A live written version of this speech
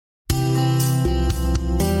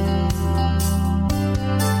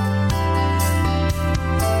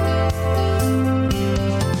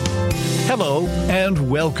and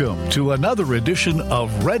welcome to another edition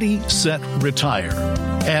of Ready, Set, Retire,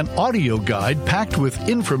 an audio guide packed with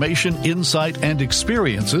information, insight, and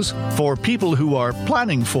experiences for people who are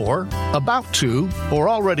planning for, about to, or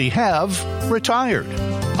already have retired.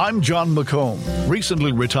 I'm John McComb,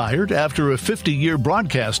 recently retired after a 50-year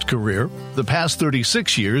broadcast career, the past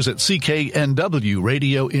 36 years at CKNW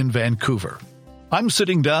Radio in Vancouver. I'm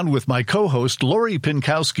sitting down with my co-host, Rudi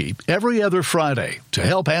Pinkowski, every other Friday to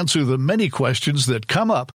help answer the many questions that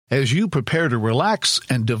come up as you prepare to relax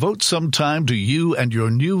and devote some time to you and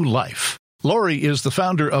your new life. Rudi is the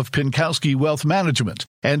founder of Pinkowski Wealth Management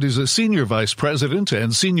and is a senior vice president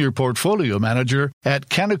and senior portfolio manager at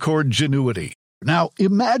Canaccord Genuity. Now,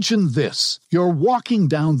 imagine this. You're walking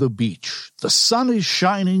down the beach. The sun is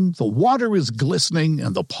shining, the water is glistening,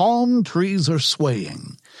 and the palm trees are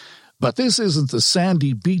swaying. But this isn't the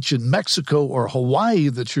sandy beach in Mexico or Hawaii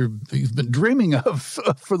that you've been dreaming of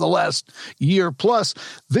for the last year plus.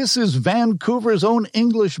 This is Vancouver's own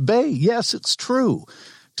English Bay. Yes, it's true.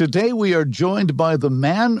 Today we are joined by the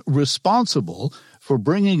man responsible for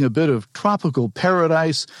bringing a bit of tropical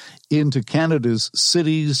paradise into Canada's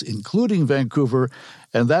cities, including Vancouver,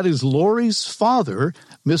 and that is Rudi's father,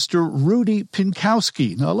 Mr. Rudi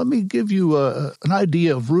Pinkowski. Now, let me give you an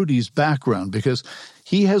idea of Rudi's background, because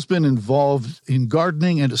he has been involved in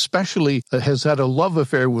gardening and especially has had a love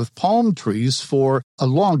affair with palm trees for a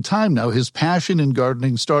long time now. His passion in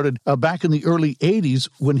gardening started back in the early 80s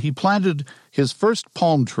when he planted his first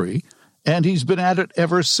palm tree, and he's been at it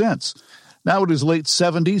ever since. Now in his late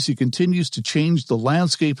 70s, he continues to change the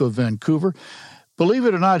landscape of Vancouver. Believe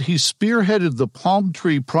it or not, he spearheaded the palm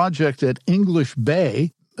tree project at English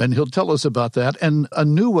Bay, and he'll tell us about that, and a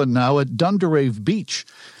new one now at Dunderave Beach.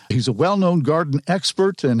 He's a well-known garden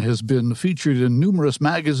expert and has been featured in numerous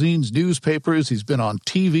magazines, newspapers. He's been on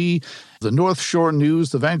TV, the North Shore News,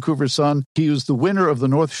 the Vancouver Sun. He was the winner of the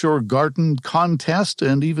North Shore Garden Contest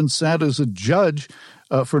and even sat as a judge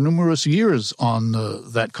for numerous years on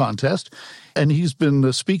that contest. And he's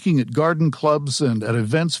been speaking at garden clubs and at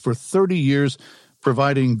events for 30 years,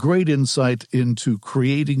 providing great insight into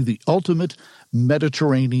creating the ultimate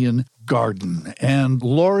Mediterranean garden. And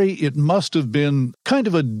Rudi, it must have been kind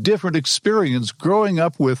of a different experience growing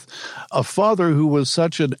up with a father who was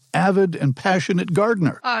such an avid and passionate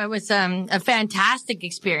gardener. Oh, it was a fantastic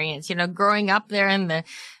experience, growing up there in the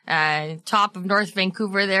top of North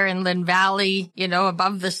Vancouver there in Lynn Valley,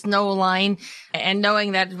 above the snow line, and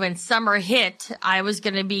knowing that when summer hit, I was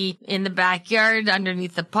going to be in the backyard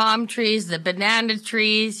underneath the palm trees, the banana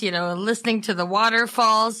trees, listening to the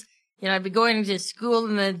waterfalls. I'd be going to school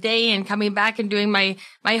in the day and coming back and doing my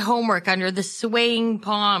homework under the swaying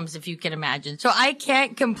palms, if you can imagine. So I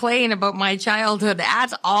can't complain about my childhood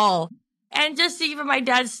at all. And just even my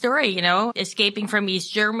dad's story, escaping from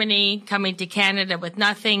East Germany, coming to Canada with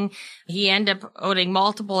nothing. He ended up owning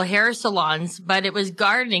multiple hair salons, but it was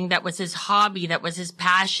gardening that was his hobby, that was his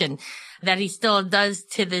passion, that he still does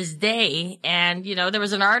to this day. And, there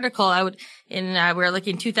was an article out in, we were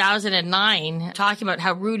looking 2009, talking about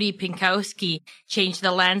how Rudi Pinkowski changed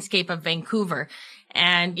the landscape of Vancouver.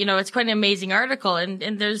 And, it's quite an amazing article. And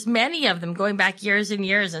there's many of them going back years and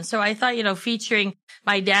years. And so I thought, featuring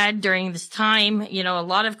my dad during this time, a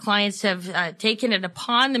lot of clients have taken it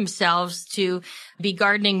upon themselves to be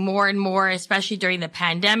gardening more and more, especially during the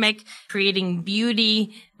pandemic, creating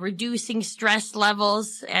beauty, reducing stress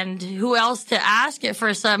levels, and who else to ask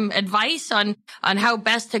for some advice on how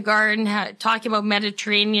best to garden, talking about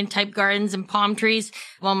Mediterranean type gardens and palm trees.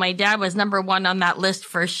 Well, my dad was number one on that list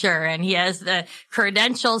for sure, and he has the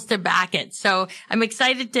credentials to back it. So I'm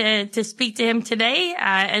excited to speak to him today,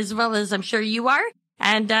 as well as I'm sure you are.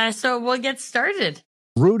 And so we'll get started.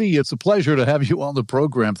 Rudi, it's a pleasure to have you on the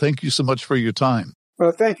program. Thank you so much for your time.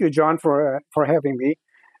 Well, thank you, John, for having me.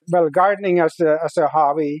 Well, gardening as a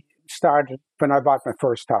hobby started when I bought my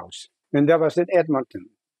first house, and that was in Edmonton.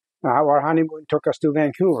 Our honeymoon took us to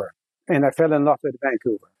Vancouver, and I fell in love with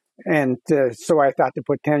Vancouver. And so I thought the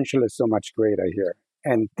potential is so much greater here.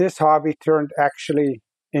 And this hobby turned actually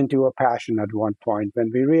into a passion at one point when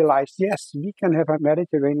we realized, yes, we can have a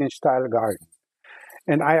Mediterranean-style garden.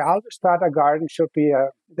 And I always thought a garden should be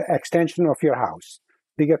the extension of your house.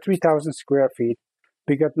 We got 3,000 square feet.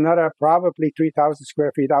 We got another probably 3,000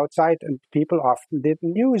 square feet outside, and people often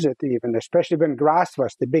didn't use it even, especially when grass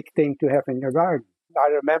was the big thing to have in your garden. I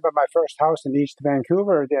remember my first house in East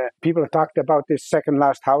Vancouver. The people talked about this second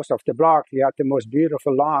last house of the block. He had the most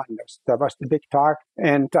beautiful lawn. That was the big talk.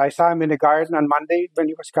 And I saw him in the garden on Monday when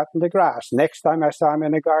he was cutting the grass. Next time I saw him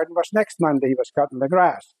in the garden was next Monday he was cutting the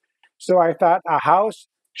grass. So I thought a house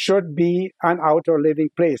should be an outdoor living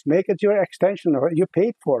place. Make it your extension, or you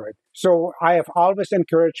paid for it. So I have always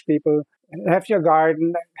encouraged people, have your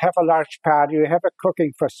garden, have a large patio, have a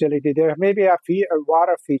cooking facility there, maybe a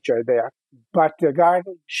water feature there. But the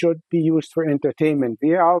garden should be used for entertainment.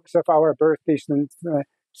 We always have our birthdays and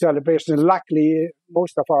celebrations. Luckily,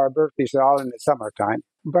 most of our birthdays are all in the summertime.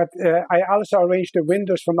 But I also arranged the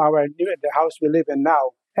windows from the house we live in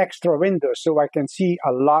now, extra windows, so I can see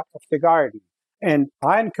a lot of the garden. And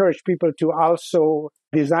I encourage people to also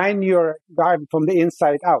design your garden from the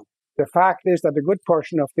inside out. The fact is that a good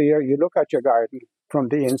portion of the year you look at your garden from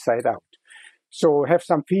the inside out. So have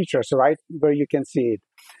some features, right, where you can see it.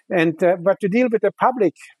 And but to deal with the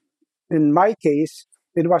public, in my case,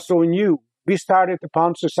 it was so new. We started the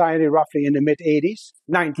Palm Society roughly in the mid-'80s,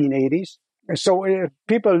 1980s. So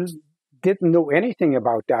people didn't know anything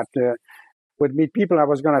about that. Would meet people, I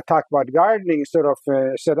was going to talk about gardening, sort of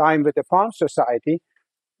said, I'm with the Palm Society.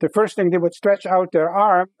 The first thing, they would stretch out their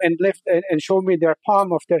arm and lift and show me their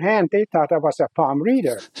palm of their hand. They thought I was a palm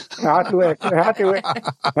reader. I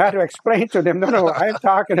had to explain to them, no, I'm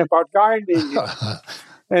talking about gardening.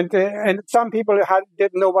 And some people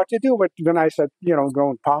didn't know what to do. But when I said,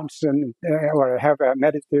 grown palms or have a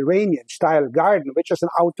Mediterranean-style garden, which is an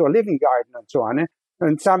outdoor living garden and so on,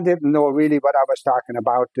 and some didn't know really what I was talking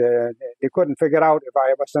about. They couldn't figure out if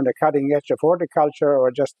I was on the cutting edge of horticulture or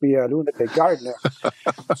just be a lunatic gardener.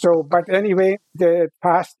 But anyway, the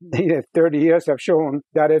past 30 years have shown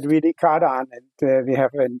that it really caught on. And we have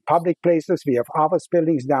in public places, we have office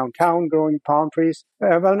buildings downtown growing palm trees.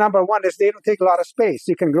 Well, number one is they don't take a lot of space.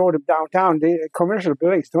 You can grow them downtown. The commercial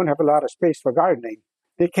buildings don't have a lot of space for gardening.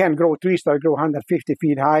 They can't grow trees that grow 150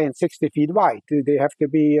 feet high and 60 feet wide. They have to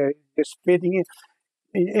be just fitting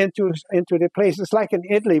into the places. Like in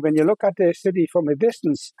Italy, when you look at the city from a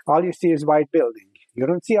distance, all you see is white building. You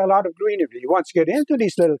don't see a lot of greenery. Once you get into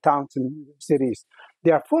these little towns and cities,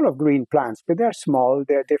 they are full of green plants, but they're small.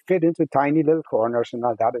 They fit into tiny little corners, and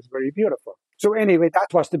all that is very beautiful. So anyway, that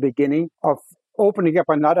was the beginning of opening up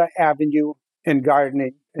another avenue in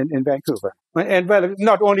gardening in Vancouver. And well,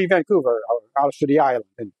 not only Vancouver, also the island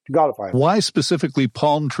and Gulf Island. Why specifically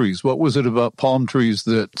palm trees? What was it about palm trees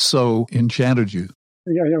that so enchanted you?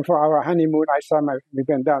 For our honeymoon, we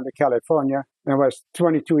went down to California. I was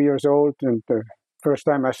 22 years old, and the first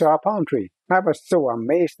time I saw a palm tree, I was so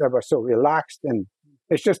amazed. I was so relaxed, and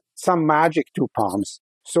it's just some magic to palms.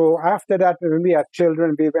 So after that, when we had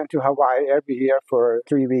children, we went to Hawaii every year for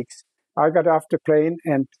 3 weeks. I got off the plane,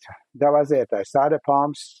 and that was it. I saw the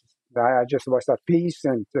palms. I just was at peace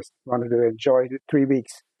and just wanted to enjoy the 3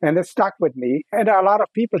 weeks. And it stuck with me. And a lot of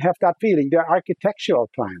people have that feeling. They're architectural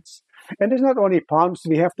plants. And it's not only palms.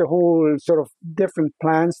 We have the whole sort of different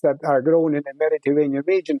plants that are grown in the Mediterranean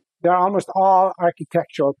region. They're almost all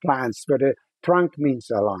architectural plants, where the trunk means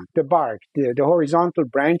a lot. The bark, the horizontal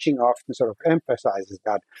branching often sort of emphasizes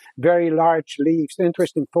that. Very large leaves,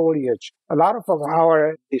 interesting foliage. A lot of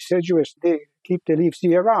our deciduous, they keep the leaves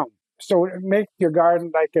year round. So make your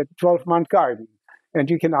garden like a 12-month garden. And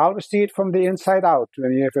you can always see it from the inside out.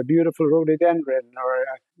 When you have a beautiful rhododendron or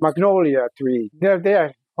a magnolia tree, they're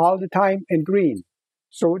there all the time in green.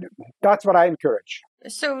 So that's what I encourage.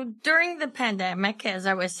 So during the pandemic, as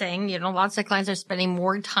I was saying, lots of clients are spending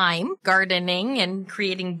more time gardening and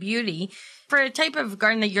creating beauty. For a type of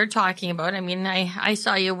garden that you're talking about, I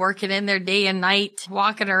saw you working in there day and night,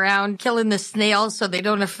 walking around, killing the snails so they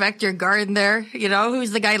don't affect your garden there.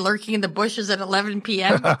 Who's the guy lurking in the bushes at 11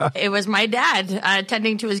 p.m.? It was my dad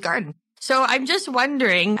tending to his garden. So I'm just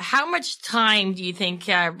wondering, how much time do you think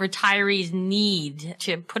retirees need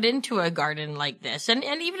to put into a garden like this? And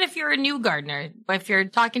even if you're a new gardener, if you're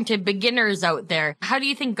talking to beginners out there, how do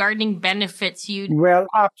you think gardening benefits you? Well,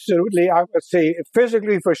 absolutely. I would say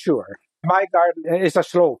physically for sure. My garden is a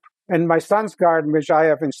slope. And my son's garden, which I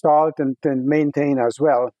have installed and maintain as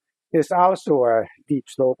well, is also a deep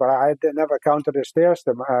slope. I never counted the stairs.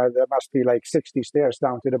 There must be like 60 stairs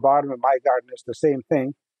down to the bottom. And my garden is the same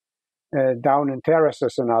thing. Down in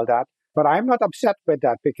terraces and all that. But I'm not upset with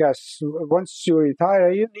that, because once you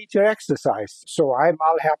retire, you need your exercise. So I'm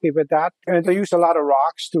all happy with that. And I use a lot of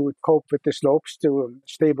rocks to cope with the slopes to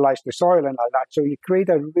stabilize the soil and all that. So you create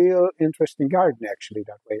a real interesting garden, actually,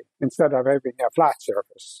 that way, instead of having a flat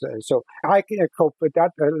surface. So I can cope with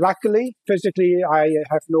that. Luckily, physically, I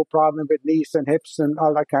have no problem with knees and hips and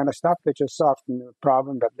all that kind of stuff, which is often a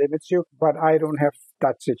problem that limits you. But I don't have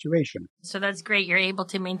that situation. So that's great. You're able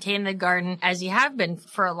to maintain the garden as you have been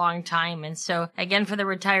for a long time. time. And so again, for the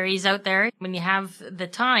retirees out there, when you have the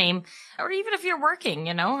time, or even if you're working,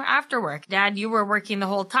 after work, Dad, you were working the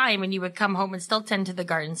whole time and you would come home and still tend to the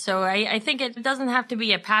garden. So I think it doesn't have to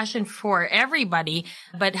be a passion for everybody,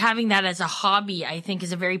 but having that as a hobby, I think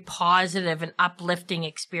is a very positive and uplifting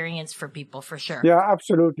experience for people for sure. Yeah,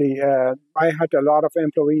 absolutely. I had a lot of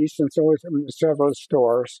employees and so in several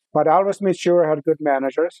stores, but I always made sure I had good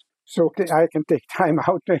managers so I can take time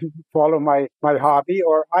out and follow my hobby.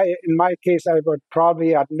 Or in my case, I would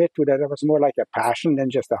probably admit to that it was more like a passion than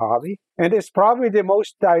just a hobby. And it's probably the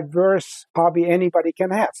most diverse hobby anybody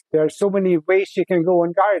can have. There are so many ways you can go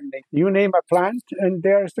in gardening. You name a plant and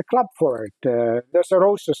there's the club for it. There's a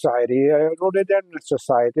Rose Society, a Rhododendron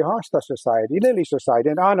Society, Hosta Society, Lily Society,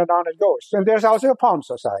 and on it goes. And there's also a Palm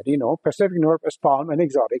Society, Pacific Northwest Palm and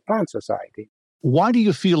Exotic Plant Society. Why do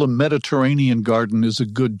you feel a Mediterranean garden is a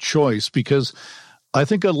good choice? Because I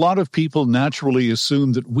think a lot of people naturally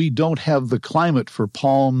assume that we don't have the climate for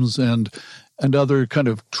palms and other kind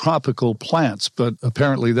of tropical plants, but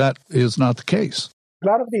apparently that is not the case. A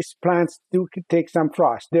lot of these plants do take some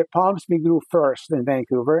frost. The palms we grew first in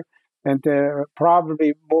Vancouver, and they're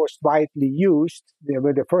probably most widely used. They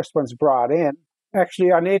were the first ones brought in, actually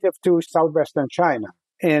are native to southwestern China.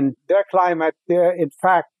 And their climate, in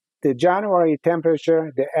fact, the January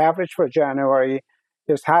temperature, the average for January,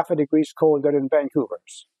 is 0.5 degrees colder than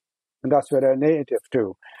Vancouver's. And that's where they're native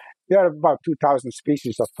to. There are about 2,000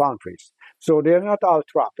 species of palm trees. So they're not all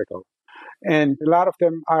tropical. And a lot of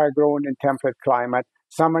them are grown in temperate climate.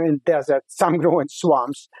 Some are in deserts, some grow in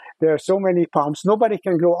swamps. There are so many palms. Nobody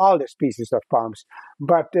can grow all the species of palms.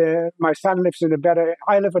 But my son lives in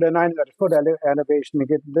I live at a 900-foot elevation to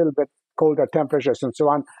get a little bit colder temperatures and so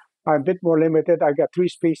on. I'm a bit more limited. I've got 3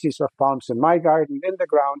 species of palms in my garden, in the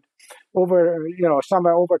ground, some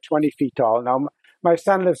are over 20 feet tall. Now, my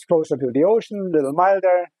son lives closer to the ocean, a little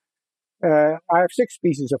milder. I have 6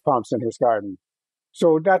 species of palms in his garden.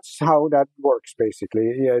 So that's how that works,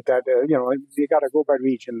 basically. You got to go by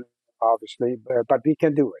region, obviously, but we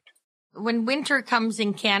can do it. When winter comes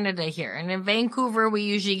in Canada here, and in Vancouver, we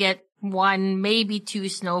usually get 1, maybe 2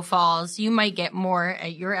 snowfalls. You might get more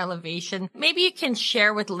at your elevation. Maybe you can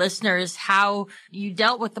share with listeners how you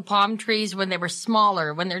dealt with the palm trees when they were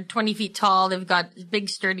smaller, when they're 20 feet tall. They've got big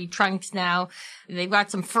sturdy trunks now. They've got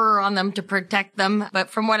some fur on them to protect them. But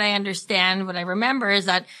from what I understand, what I remember is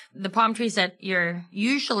that the palm trees that you're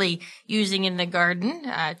usually using in the garden,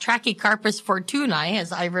 Trachycarpus fortunei,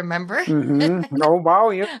 as I remember. Mm-hmm. Oh, wow.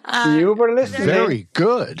 You were listening. Very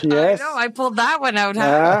good. Yes. I know. I pulled that one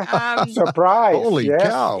out. Surprise. Holy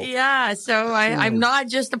cow. Yeah. So I'm not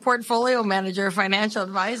just a portfolio manager, or financial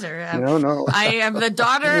advisor. No. I am the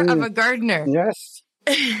daughter of a gardener. Yes.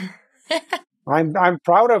 I'm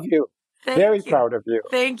proud of you. Very proud of you.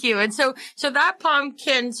 Thank you. And so that palm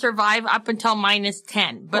can survive up until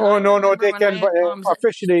 -10. But no. They can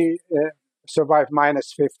officially survive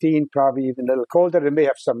 -15, probably even a little colder. They may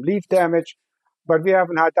have some leaf damage, but we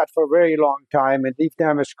haven't had that for a very long time. And leaf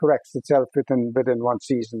damage corrects itself within 1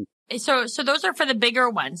 season. So those are for the bigger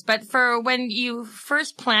ones. But for when you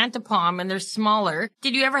first plant a palm and they're smaller,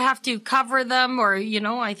 did you ever have to cover them? Or,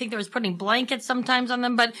 I think there was putting blankets sometimes on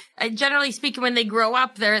them. But generally speaking, when they grow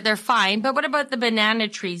up, they're fine. But what about the banana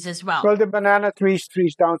trees as well? Well, the banana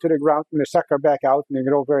trees down to the ground and they sucker back out and they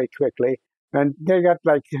grow very quickly. And they got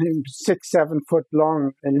like 6-7 foot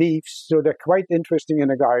long leaves. So they're quite interesting in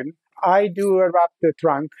the garden. I do wrap the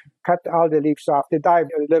trunk, cut all the leaves off. They die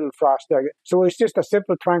a little frost there. So it's just a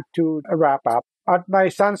simple trunk to wrap up. At my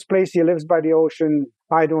son's place, he lives by the ocean.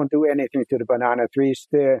 I don't do anything to the banana trees.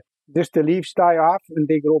 Just the leaves die off and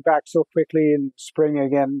they grow back so quickly in spring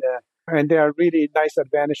again. And they are really nice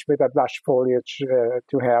advantage with that lush foliage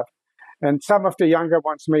to have. And some of the younger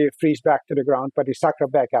ones may freeze back to the ground, but they sucker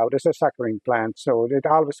back out. It's a suckering plant, so it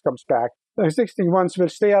always comes back. The existing ones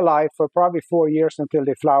will stay alive for probably 4 years until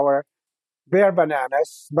they flower. They're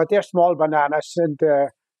bananas, but they're small bananas and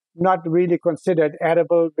not really considered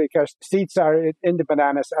edible because seeds are in the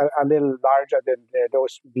bananas are a little larger than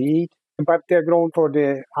those we eat. But they're grown for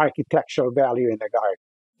the architectural value in the garden.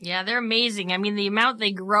 Yeah, they're amazing. I mean, the amount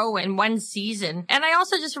they grow in one season. And I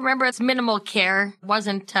also just remember it's minimal care. It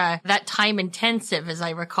wasn't that time intensive, as I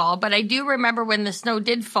recall. But I do remember when the snow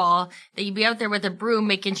did fall, that you'd be out there with a broom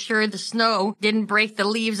making sure the snow didn't break the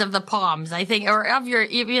leaves of the palms, I think, or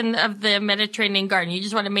even of the Mediterranean garden. You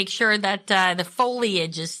just want to make sure that the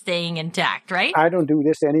foliage is staying intact, right? I don't do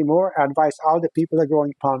this anymore. I advise all the people that are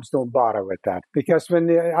growing palms don't bother with that. Because when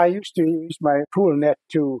I used to use my pool net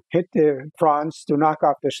to hit the fronds to knock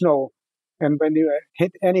off the snow, and when you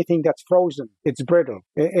hit anything that's frozen, it's brittle.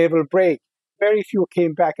 It will break. Very few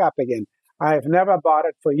came back up again. I've never bought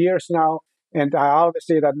it for years now. And I always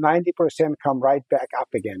say that 90% come right back up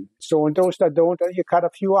again. So in those that don't, you cut a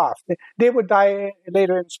few off. They would die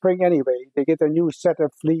later in spring anyway. They get a new set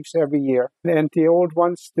of leaves every year. And the old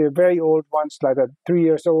ones, the very old ones, like 3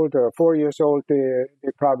 years old or 4 years old, they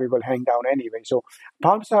probably will hang down anyway. So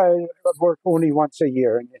palms work only once a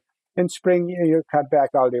year. And in spring, you cut back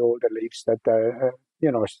all the older leaves that are,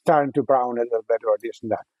 starting to brown a little bit or this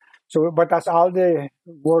and that. So, but that's all the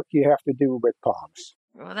work you have to do with palms.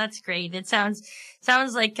 Well, that's great. It sounds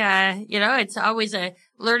like, it's always a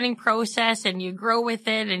learning process, and you grow with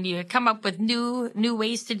it and you come up with new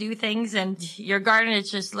ways to do things. And your garden, it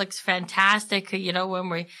just looks fantastic. When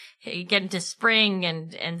we get into spring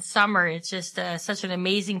and summer, it's just such an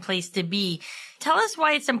amazing place to be. Tell us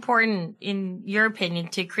why it's important, in your opinion,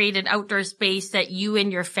 to create an outdoor space that you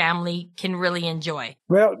and your family can really enjoy.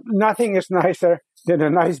 Well, nothing is nicer than a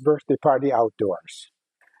nice birthday party outdoors.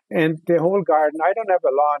 And the whole garden, I don't have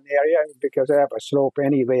a lawn area because I have a slope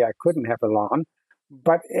anyway. I couldn't have a lawn.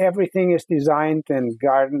 But everything is designed and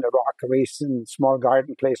garden, rockeries and small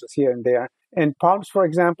garden places here and there. And palms, for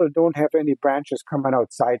example, don't have any branches coming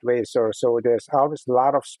out sideways or so. There's always a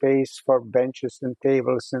lot of space for benches and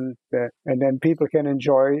tables, and then people can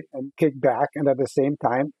enjoy and kick back. And at the same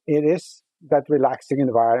time, it is that relaxing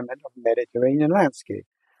environment of Mediterranean landscape.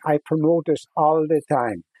 I promote this all the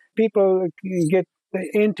time. People get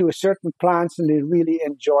into certain plants and they really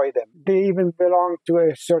enjoy them. They even belong to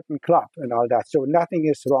a certain club and all that. So nothing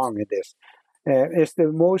is wrong in this. It's the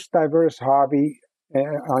most diverse hobby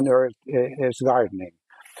on earth is gardening.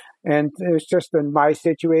 And it's just in my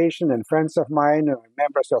situation and friends of mine,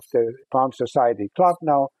 members of the Palm Society Club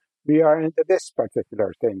now, we are into this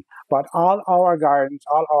particular thing. But all our gardens,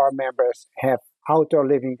 all our members have outdoor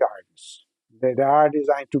living gardens. They are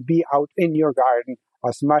designed to be out in your garden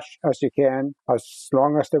as much as you can, as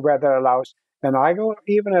long as the weather allows. And I go,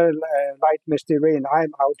 even a light misty rain, I'm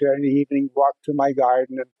out there in the evening, walk to my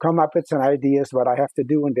garden and come up with some ideas what I have to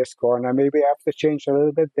do in this corner. Maybe I have to change a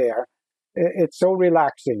little bit there. It's so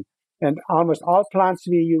relaxing. And almost all plants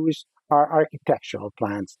we use are architectural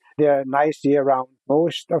plants. They're nice year-round.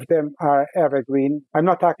 Most of them are evergreen. I'm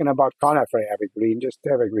not talking about conifer evergreen, just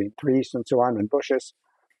evergreen trees and so on and bushes.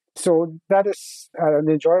 So that is an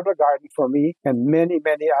enjoyable garden for me and many,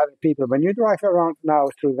 many other people. When you drive around now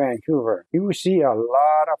through Vancouver, you see a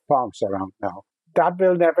lot of palms around now. That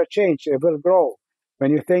will never change. It will grow.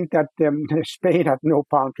 When you think that Spain had no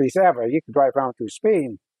palm trees ever, you can drive around through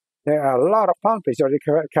Spain. There are a lot of palm trees. Or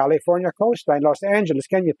the California coastline, Los Angeles.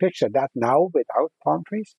 Can you picture that now without palm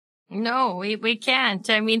trees? No, we can't.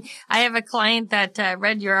 I mean, I have a client that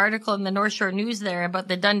read your article in the North Shore News there about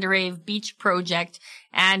the Dunderave Beach project,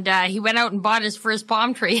 and he went out and bought his first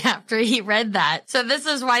palm tree after he read that. So this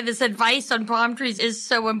is why this advice on palm trees is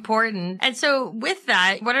so important. And so with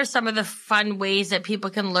that, what are some of the fun ways that people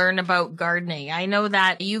can learn about gardening? I know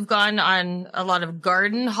that you've gone on a lot of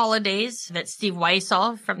garden holidays that Steve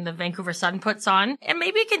Weissel from the Vancouver Sun puts on. And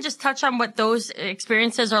maybe you can just touch on what those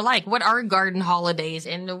experiences are like. What are garden holidays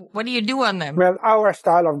and what do you do on them? Well, our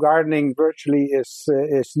style of gardening virtually is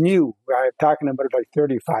new. I'm talking about like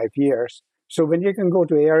 35 years. So when you can go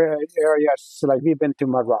to areas like we've been to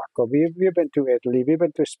Morocco, we've been to Italy, we've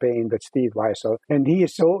been to Spain with Steve Weissel, and he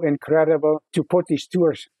is so incredible to put these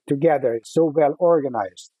tours together. It's so well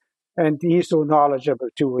organized. And he's so knowledgeable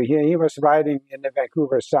too. He was writing in the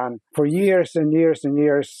Vancouver Sun for years and years and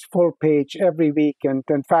years, full page every week. And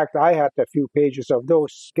in fact, I had a few pages of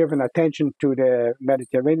those, given attention to the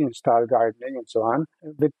Mediterranean style gardening and so on,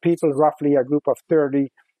 with people, roughly a group of 30.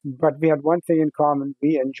 But we had one thing in common.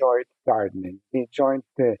 We enjoyed gardening. We enjoyed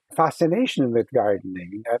the fascination with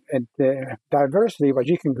gardening and the diversity, but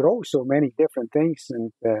you can grow so many different things.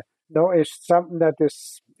 And it's something that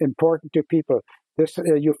is important to people. This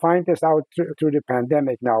you find this out through the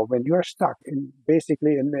pandemic now. When you're stuck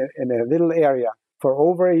basically in a little area for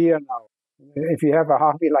over a year now, if you have a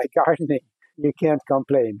hobby like gardening, you can't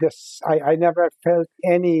complain. I never felt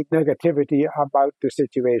any negativity about the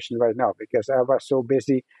situation right now because I was so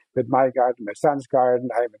busy with my garden, my son's garden.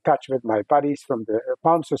 I'm in touch with my buddies from the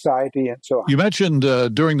Palm Society and so on. You mentioned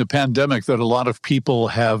during the pandemic that a lot of people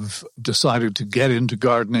have decided to get into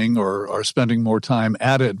gardening or are spending more time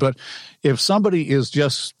at it. But if somebody is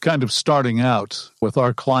just kind of starting out with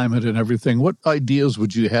our climate and everything, what ideas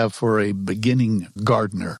would you have for a beginning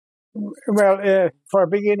gardener? Well, for a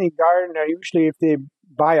beginning gardener, usually if they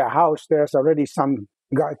buy a house, there's already some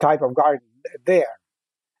type of garden there.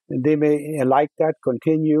 And they may like that,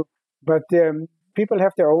 continue. But people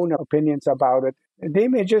have their own opinions about it. They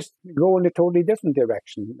may just go in a totally different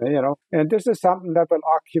direction, And this is something that will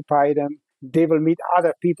occupy them They will meet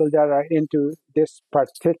other people that are into this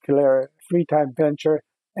particular free time venture,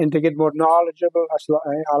 and to get more knowledgeable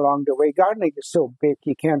along the way. Gardening is so big,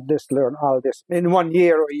 you can't just learn all this in 1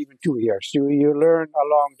 year or even 2 years. You learn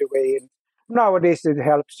along the way. And nowadays it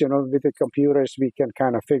helps, with the computers, we can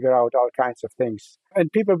kind of figure out all kinds of things. And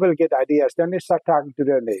people will get ideas. Then they start talking to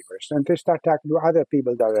their neighbors, and they start talking to other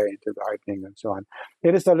people that are into gardening and so on.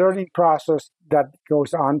 It is a learning process that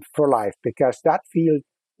goes on for life, because that field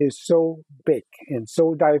is so big and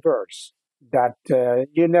so diverse that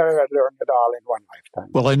you never learn it all in one lifetime.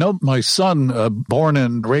 Well, I know my son, born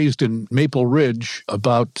and raised in Maple Ridge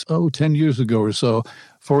about, 10 years ago or so,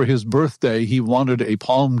 for his birthday, he wanted a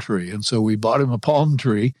palm tree. And so we bought him a palm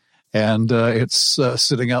tree, and it's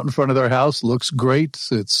sitting out in front of their house. Looks great.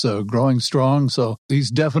 It's growing strong. So he's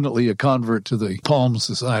definitely a convert to the Palm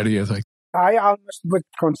Society, I think. I almost would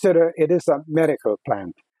consider it is a medical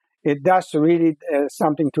plant. It does really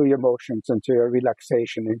something to your emotions and to your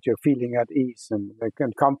relaxation and to your feeling at ease and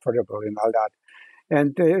comfortable and all that.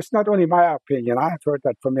 And it's not only my opinion. I have heard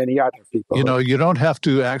that from many other people. You don't have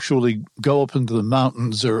to actually go up into the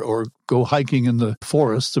mountains or go hiking in the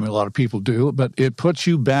forests. I mean, a lot of people do, but it puts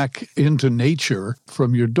you back into nature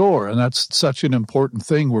from your door. And that's such an important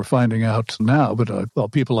thing we're finding out now.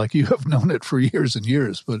 But people like you have known it for years and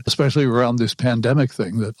years, but especially around this pandemic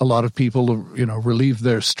thing, that a lot of people, relieve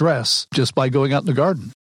their stress just by going out in the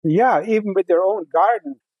garden. Yeah, even with their own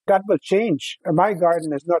garden. That will change. My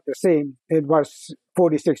garden is not the same it was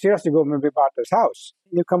 46 years ago when we bought this house.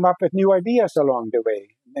 You come up with new ideas along the way,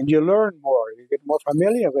 and you learn more. You get more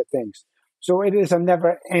familiar with things. So it is a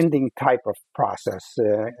never-ending type of process,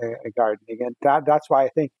 gardening. And that's why I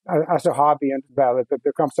think as a hobby, and if it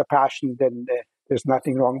becomes a passion, then there's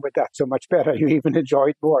nothing wrong with that. So much better. You even enjoy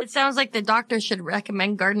it more. It sounds like the doctor should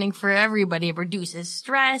recommend gardening for everybody. It reduces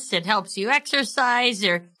stress. It helps you exercise.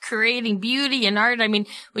 You're creating beauty and art. I mean,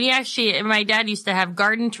 my dad used to have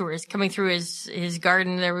garden tours coming through his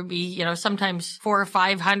garden. There would be, sometimes 400 or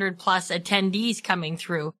 500 plus attendees coming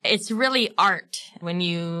through. It's really art when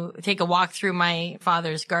you take a walk through my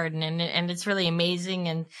father's garden, and it's really amazing.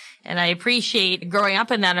 And I appreciate growing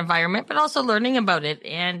up in that environment, but also learning about it.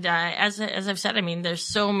 And, as I've said, I mean, there's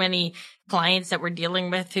so many clients that we're dealing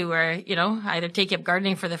with who are, either taking up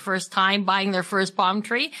gardening for the first time, buying their first palm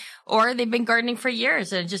tree, or they've been gardening for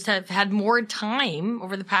years and just have had more time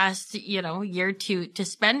over the past, year to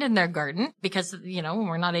spend in their garden because,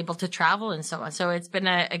 we're not able to travel and so on. So it's been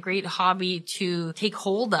a great hobby to take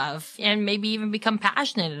hold of and maybe even become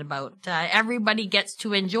passionate about. Everybody gets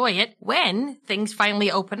to enjoy it when things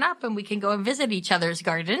finally open up and we can go and visit each other's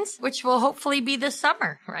gardens, which will hopefully be this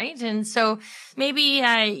summer, right? And so maybe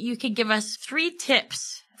you could give us 3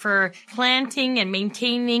 tips for planting and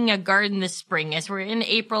maintaining a garden this spring. As we're in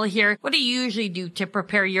April here, what do you usually do to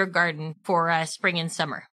prepare your garden for spring and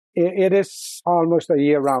summer? It is almost a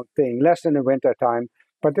year-round thing, less in the winter time,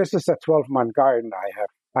 but this is a 12-month garden I have.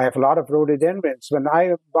 I have a lot of rhododendrons. When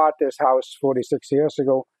I bought this house 46 years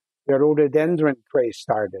ago, the rhododendron craze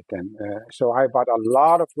started, and so I bought a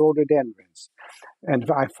lot of rhododendrons. And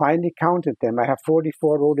I finally counted them. I have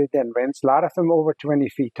 44 rhododendrons, a lot of them over 20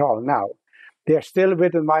 feet tall now. They're still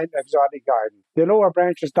within my exotic garden. The lower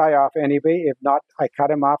branches die off anyway. If not, I cut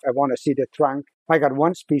them off. I want to see the trunk. I got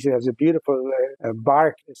one species that has a beautiful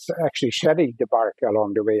bark. It's actually shedding the bark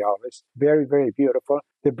along the way always. Very, very beautiful.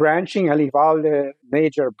 The branching, I leave all the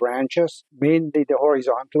major branches, mainly the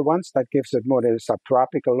horizontal ones. That gives it more of a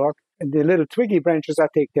subtropical look. And the little twiggy branches, I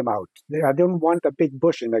take them out. I don't want a big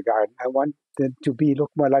bush in the garden. I want them to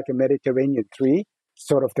look more like a Mediterranean tree,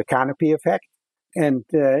 sort of the canopy effect. And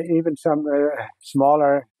even some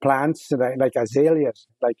smaller plants like azaleas,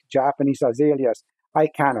 like Japanese azaleas, I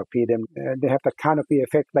canopy them. They have the canopy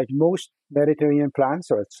effect like most Mediterranean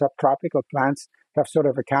plants or subtropical plants have sort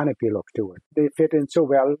of a canopy look to it. They fit in so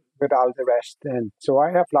well with all the rest. And so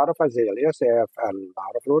I have a lot of azaleas. I have a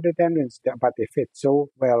lot of rhododendrons, but they fit so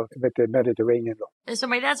well with the Mediterranean look. So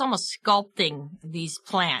my dad's almost sculpting these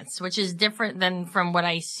plants, which is different than from what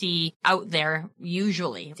I see out there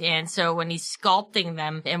usually. And so when he's sculpting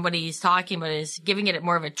them and what he's talking about is giving it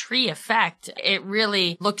more of a tree effect, it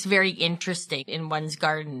really looks very interesting in one's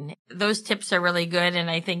garden. Those tips are really good.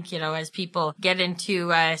 And I think, as people get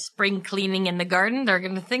into spring cleaning in the garden, they're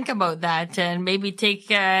going to think about that and maybe take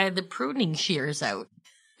the pruning shears out.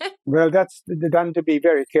 Well, that's done to be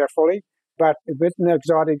very carefully. But with an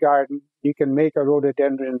exotic garden, you can make a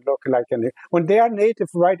rhododendron look like when they are native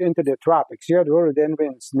right into the tropics. Here, the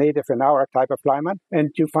rhododendron is native in our type of climate, and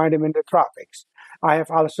you find them in the tropics. I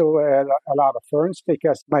have also a lot of ferns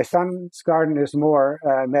because my son's garden is more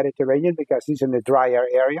Mediterranean because he's in the drier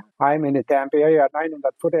area. I'm in a damp area at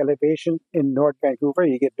 900-foot elevation in North Vancouver.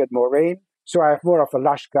 You get a bit more rain. So I have more of a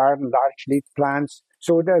lush garden, large leaf plants.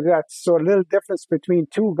 So that's a little difference between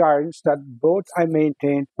two gardens that both I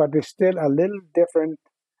maintain, but they're still a little different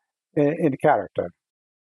in character.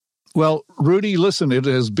 Well, Rudi, listen, it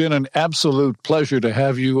has been an absolute pleasure to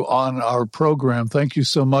have you on our program. Thank you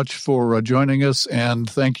so much for joining us, and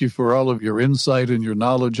thank you for all of your insight and your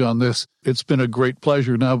knowledge on this. It's been a great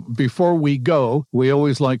pleasure. Now, before we go, we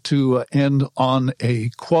always like to end on a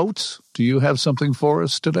quote. Do you have something for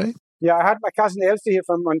us today? Yeah, I had my cousin Elsie here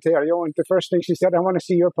from Ontario, and the first thing she said, I want to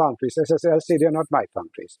see your palm trees. I said, Elsie, they're not my palm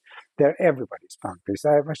trees. They're everybody's palm trees.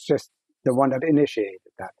 I was just the one that initiated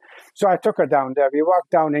that. So I took her down there. We walked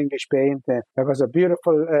down English Bay, and there was a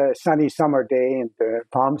beautiful sunny summer day, and the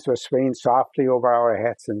palms were swaying softly over our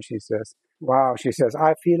heads. And she says, wow, she says,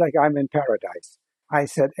 I feel like I'm in paradise. I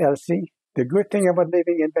said, Elsie, the good thing about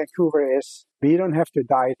living in Vancouver is we don't have to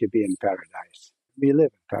die to be in paradise. We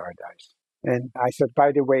live in paradise. And I said,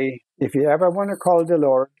 by the way, if you ever want to call the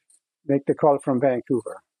Lord, make the call from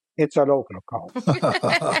Vancouver. It's a local call.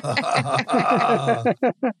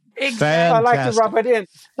 Exactly. I like to rub it in.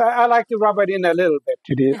 I like to rub it in a little bit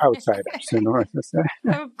to the outsiders. You know?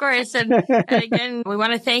 Of course. And again, we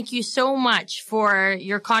want to thank you so much for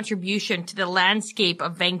your contribution to the landscape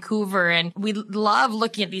of Vancouver. And we love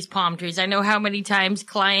looking at these palm trees. I know how many times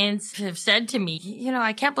clients have said to me, you know,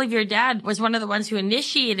 I can't believe your dad was one of the ones who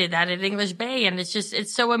initiated that at English Bay. And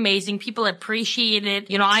it's so amazing. People appreciate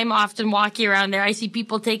it. You know, I'm often walking around there. I see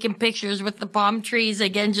people taking pictures with the palm trees,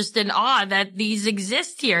 again, just in awe that these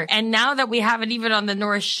exist here. And now that we have it even on the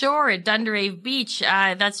North Shore at Dunderave Beach,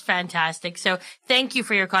 that's fantastic. So thank you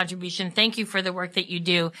for your contribution. Thank you for the work that you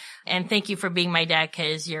do. And thank you for being my dad,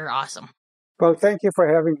 because you're awesome. Well, thank you for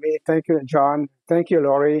having me. Thank you, John. Thank you,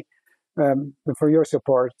 Laurie, for your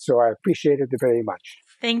support. So I appreciate it very much.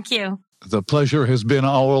 Thank you. The pleasure has been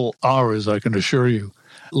all ours, I can assure you.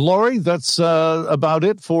 Laurie, that's about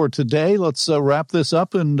it for today. Let's wrap this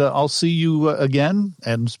up, and I'll see you again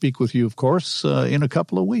and speak with you, of course, in a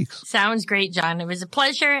couple of weeks. Sounds great, John. It was a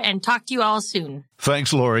pleasure, and talk to you all soon.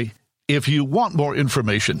 Thanks, Laurie. If you want more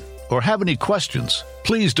information or have any questions,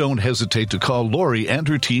 please don't hesitate to call Laurie and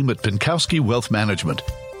her team at Pinkowski Wealth Management.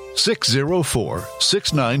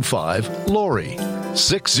 604-695-LAURIE,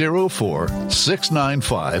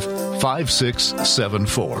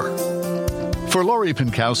 604-695-5674. For Laurie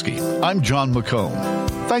Pinkowski, I'm John McComb.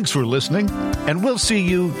 Thanks for listening, and we'll see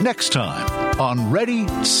you next time on Ready,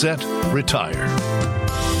 Set, Retire.